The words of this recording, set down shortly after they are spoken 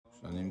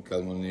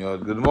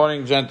Good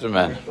morning,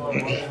 gentlemen.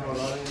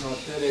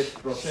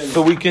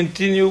 So we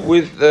continue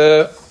with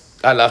the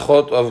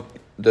halachot of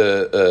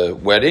the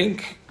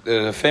wedding.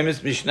 The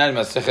famous Mishnah in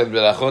Masechet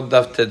Berachot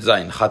Daf Tet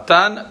Zayin.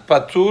 Chatan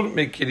patur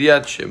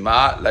mekiryat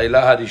Shema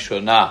Laila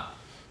Harishona.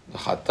 The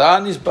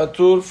Chatan is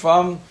patur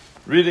from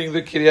reading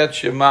the Kiryat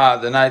Shema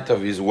the night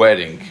of his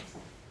wedding.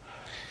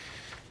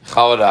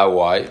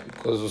 Why?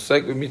 Because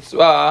Osek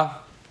b'mitzvah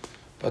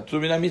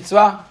patur min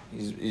mitzvah.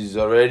 He's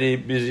already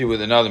busy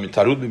with another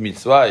tarud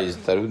b'mitzvah. He's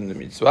tarud in the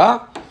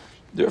mitzvah.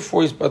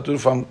 Therefore, he's patur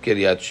from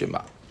Kiryat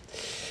Shema.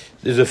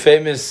 There's a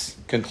famous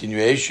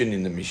continuation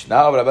in the Mishnah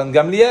of Rabban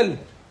Gamliel,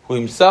 who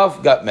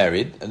himself got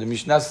married, and the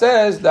Mishnah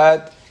says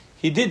that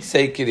he did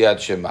say Kiryat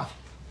Shema.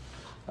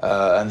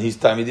 And his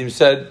Talmidim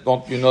said,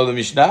 don't you know the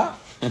Mishnah?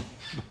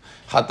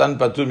 Chatan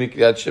patur mi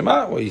Kiryat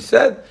Shema. Well, he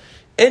said,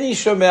 Eni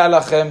shomea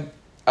lachem.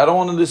 I don't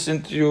want to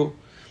listen to you.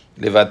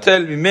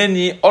 Levatel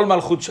mimeni ol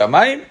malchut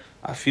shamayim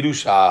afilu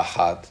sha'a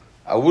achat.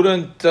 I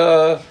wouldn't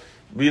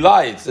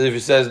rely. It's as if he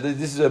says,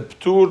 this is a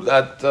patur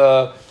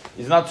that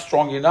is not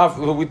strong enough.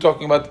 We're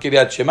talking about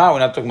Kiryat Shema. We're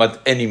not talking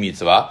about any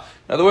mitzvah.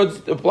 In other words,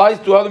 it applies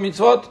to other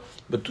mitzvot,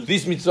 but to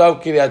this mitzvah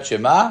of Kiryat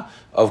Shema,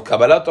 of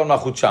Kabbalat Ol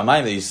Malchut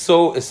Shamayim, that is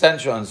so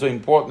essential and so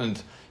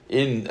important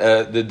in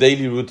the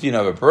daily routine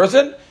of a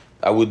person,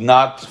 I would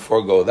not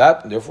forego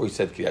that, and therefore he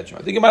said Kiryat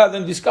Shema. The Gemara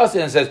then discusses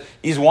it and says,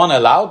 is one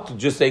allowed to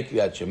just say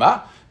Kiryat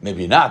Shema?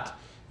 Maybe not.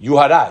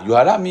 Yuhara.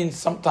 Yuhara means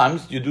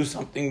sometimes you do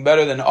something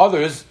better than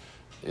others.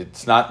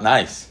 It's not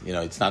nice.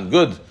 It's not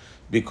good,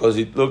 because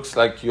it looks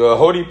like you're a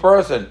holy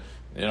person.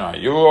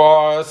 You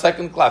are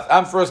second class.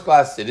 I'm first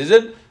class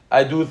citizen.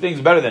 I do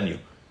things better than you.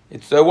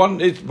 It's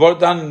brought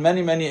down in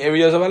many, many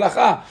areas of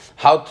halacha.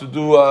 How to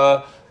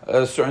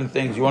do certain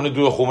things. You want to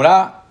do a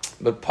chumrah,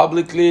 but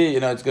publicly,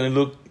 it's going to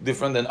look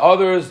different than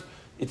others.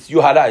 It's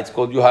yuhara. It's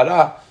called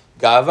yuhara,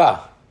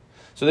 ga'ava.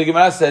 So the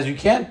Gemara says, you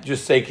can't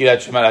just say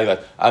Kiryat Shema like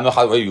that.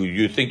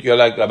 You think you're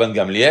like Rabban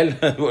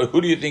Gamliel? Who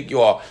do you think you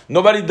are?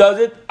 Nobody does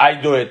it. I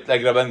do it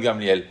like Rabban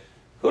Gamliel.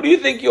 Who do you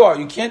think you are?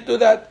 You can't do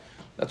that.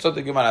 That's what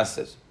the Gemara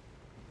says.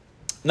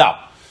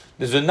 Now,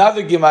 there's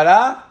another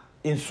Gemara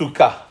in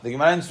Sukkah. The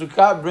Gemara in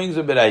Sukkah brings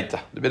a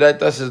Beraita. The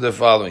Beraita says the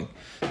following.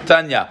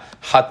 Tanya,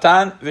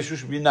 Hatan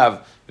v'shush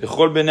binav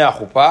v'chol b'nei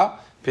achupa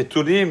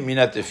peturim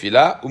mina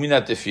tefila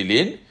u'mina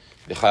tefilin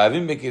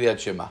v'chayavim b'kiryat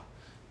Shema.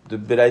 The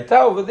Beraita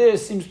over there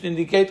seems to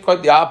indicate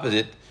quite the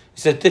opposite. It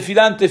says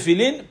tefilan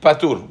tefilin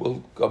patur.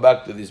 We'll go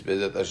back to this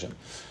Be'ezat Hashem.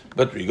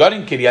 But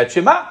regarding Kiryat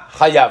Shema,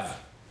 chayav.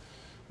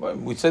 Well,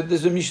 we said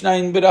there's a Mishnah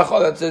in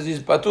Berachot that says he's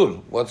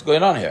patur. What's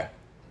going on here?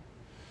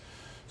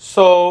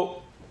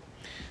 So,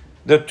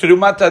 the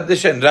Terumat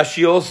Hadeshen,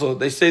 Rashi also,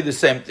 they say the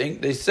same thing.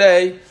 They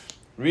say,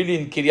 really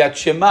in Kiryat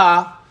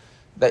Shema,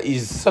 that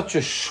is such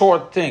a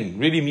short thing.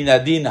 Really,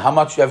 minadin, how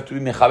much you have to be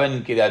mechaven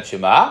in Kiryat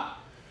Shema?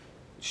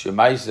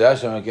 Shema Yisrael,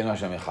 Hashem Elokeinu,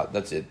 Hashem Echad.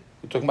 That's it.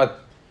 We're talking about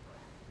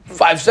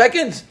 5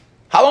 seconds.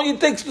 How long it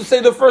takes to say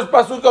the first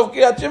pasuk of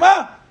Kiryat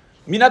Shema?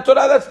 Minat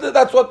Torah,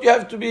 that's what you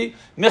have to be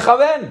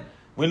mechaven.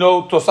 We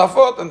know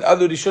Tosafot and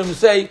other Rishonim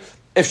say,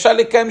 Efshar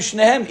lekayim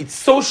shnehem. It's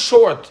so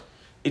short.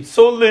 It's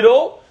so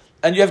little,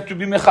 and you have to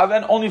be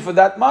mechaven only for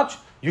that much.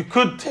 You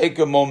could take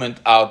a moment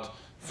out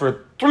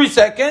for 3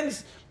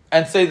 seconds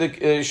and say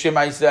the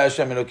Shema Yisrael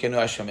Hashem Elokeinu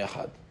Hashem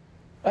Echad.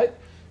 Right?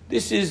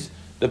 This is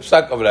the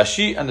psak of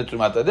Rashi and the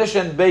Terumat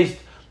Hadeshen based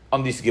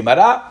on this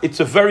Gemara. It's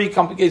a very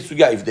complicated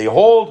sugya. If they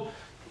hold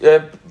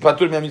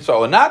patur min mitzvah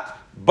or not,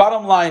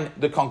 bottom line,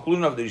 the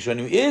conclusion of the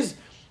Rishonim is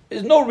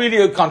no really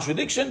a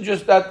contradiction.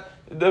 Just that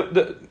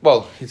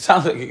it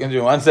sounds like you can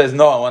do. One says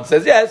no and one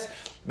says yes.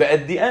 But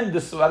at the end, the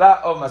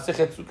svara of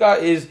Masechet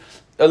Sukkah is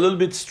a little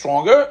bit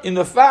stronger in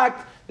the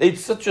fact that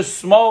it's such a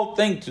small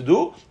thing to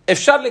do.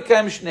 Efshar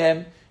lekayem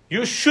shnehem,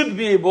 you should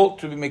be able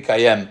to be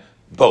mekayem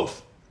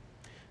both.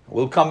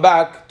 We'll come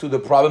back to the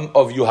problem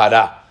of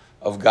yuhara,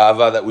 of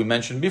gava that we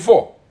mentioned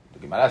before. The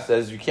Gemara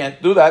says you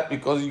can't do that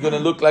because you're going to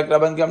look like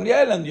Rabban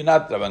Gamliel and you're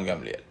not Rabban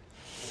Gamliel.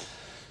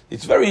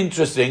 It's very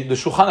interesting. The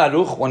Shulchan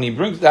Aruch, when he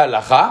brings the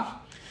halacha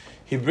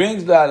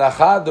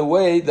the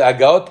way the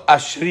Agaot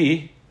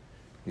Ashri.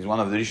 He's one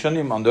of the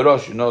Rishonim on the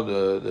Rosh, the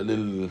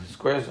little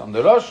squares on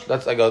the Rosh,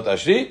 that's Agaot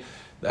Ashri.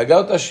 The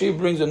Agaot Ashri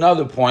brings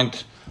another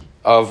point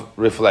of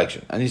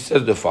reflection, and he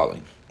says the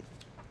following.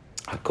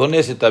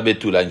 Hakones et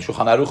habetula, and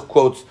Shulchan Aruch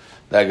quotes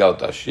the Agaot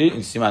Ashri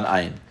in Siman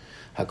Ayin.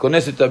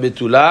 Hakones et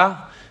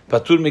habetula,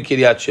 patur mi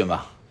Kiryat Shema.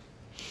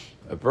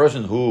 A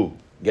person who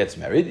gets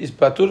married is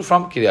patur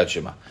from Kiryat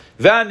Shema.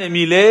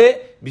 Ve'anemile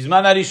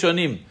bizman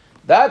harishonim.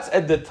 That's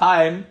at the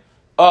time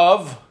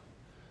of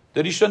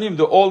the Rishonim,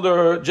 the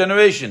older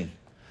generation.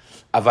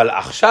 אבל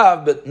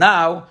עכשיו, but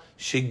now,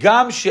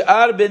 שגם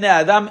שאר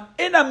בני אדם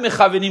אינם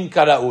מכוונים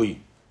כראוי.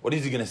 What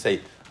is he going to say?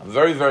 I'm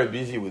very, very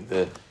busy with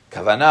the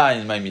kavana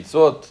in my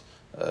mitzvot,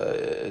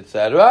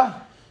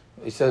 etc.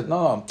 He says,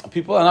 no,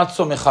 people are not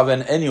so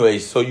mechaven anyway,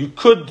 so you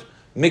could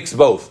mix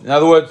both. In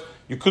other words,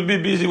 you could be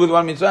busy with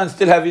one mitzvah and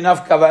still have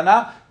enough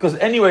kavana, because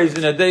anyways,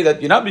 in a day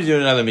that you're not busy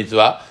with another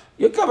mitzvah,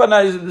 your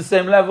kavana is at the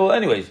same level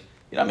anyways.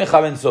 You're not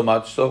mechaven so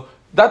much, so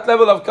that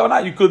level of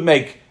kavana you could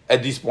make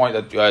at this point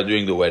that you are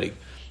doing the wedding.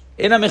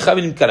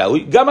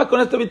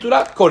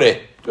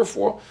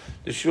 Therefore,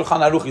 the Shulchan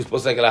Aruch is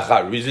posek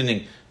halacha,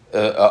 reasoning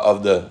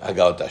of the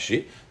Haggadah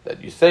Tashi,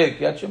 that you say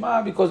Kriyat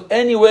Shema because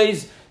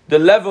anyways, the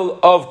level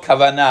of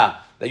kavanah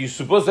that you're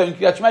supposed to have in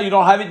Kriyat Shema, you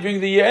don't have it during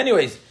the year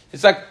anyways.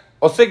 It's like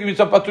Osek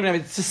Mitzvah Paturim.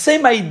 It's the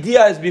same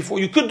idea as before.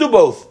 You could do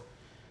both.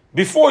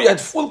 Before you had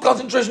full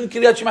concentration in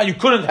Kriyat Shema, you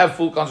couldn't have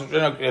full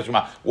concentration in Kriyat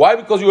Shema. Why?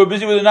 Because you were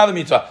busy with another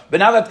mitzvah. But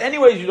now that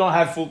anyways you don't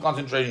have full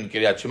concentration in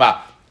Kriyat Shema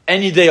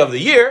any day of the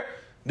year,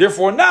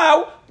 therefore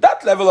now,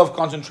 that level of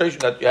concentration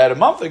that you had a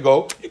month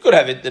ago, you could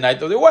have it the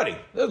night of the wedding.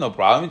 There's no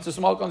problem. It's a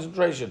small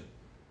concentration.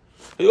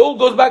 It all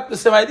goes back to the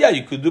same idea.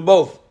 You could do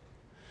both.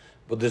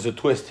 But there's a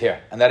twist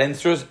here. And that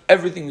answers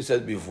everything we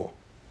said before.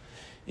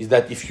 Is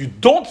that if you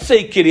don't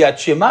say Kriyat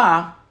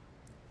Shema,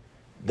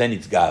 then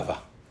it's Gava.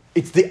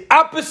 It's the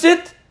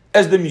opposite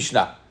as the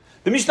Mishnah.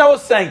 The Mishnah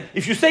was saying,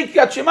 if you say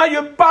Kriyat Shema,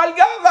 you're Baal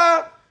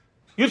Gava.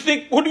 You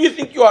think, who do you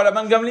think you are,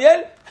 Rabban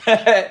Gamliel?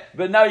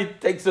 But now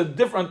it takes a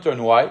different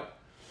turn. Why?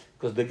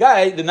 Because the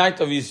guy, the night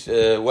of his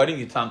wedding,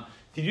 he told him,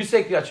 did you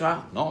say Kriyat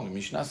Shema? No, the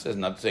Mishnah says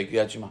not to say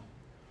Kriyat Shema.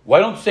 Why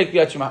don't you say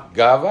Kriyat Shema?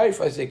 Gava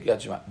if I say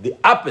Kriyat Shema. The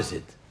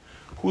opposite.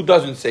 Who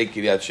doesn't say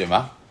Kriyat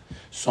Shema?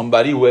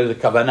 Somebody who has a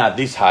kavanah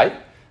this high,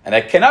 and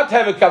I cannot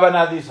have a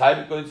kavanah this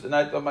high because it's the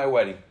night of my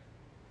wedding.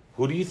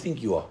 Who do you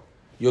think you are?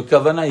 Your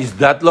kavanah is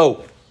that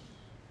low.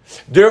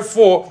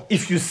 Therefore,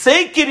 if you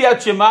say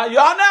Kriyat Shema, you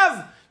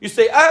anav. You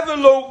say, I have a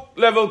low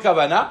level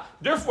kavanah,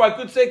 therefore I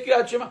could say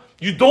Kriyat Shema.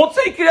 You don't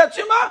say Kriyat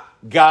Shema?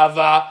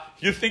 Gava.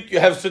 You think you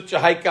have such a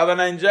high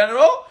kavanah in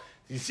general?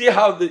 You see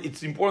how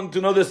it's important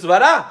to know the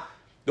svara?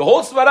 The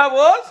whole svara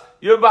was,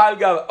 you're Baal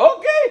Gava.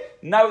 Okay,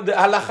 now the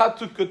halacha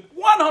took a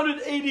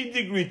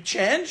 180-degree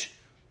change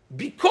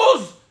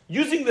because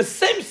using the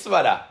same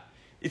svara.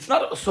 It's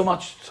not so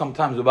much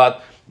sometimes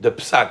about the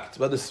psak, it's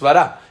about the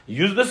svara.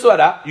 You use the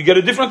svara, you get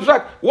a different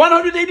psak.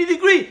 180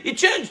 degree, it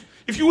changed.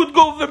 If you would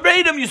go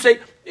verbatim, you say,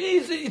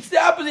 it's the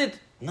opposite.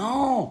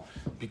 No,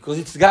 because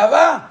it's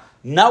gava.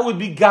 Now would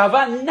be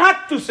gava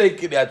not to say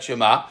Kriyat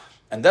Shema.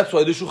 And that's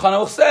why the Shulchan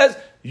Aruch says,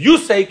 you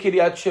say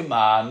Kriyat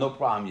Shema, no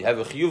problem. You have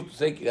a chiyuv to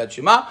say Kriyat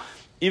Shema,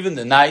 even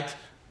the night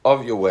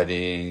of your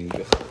wedding.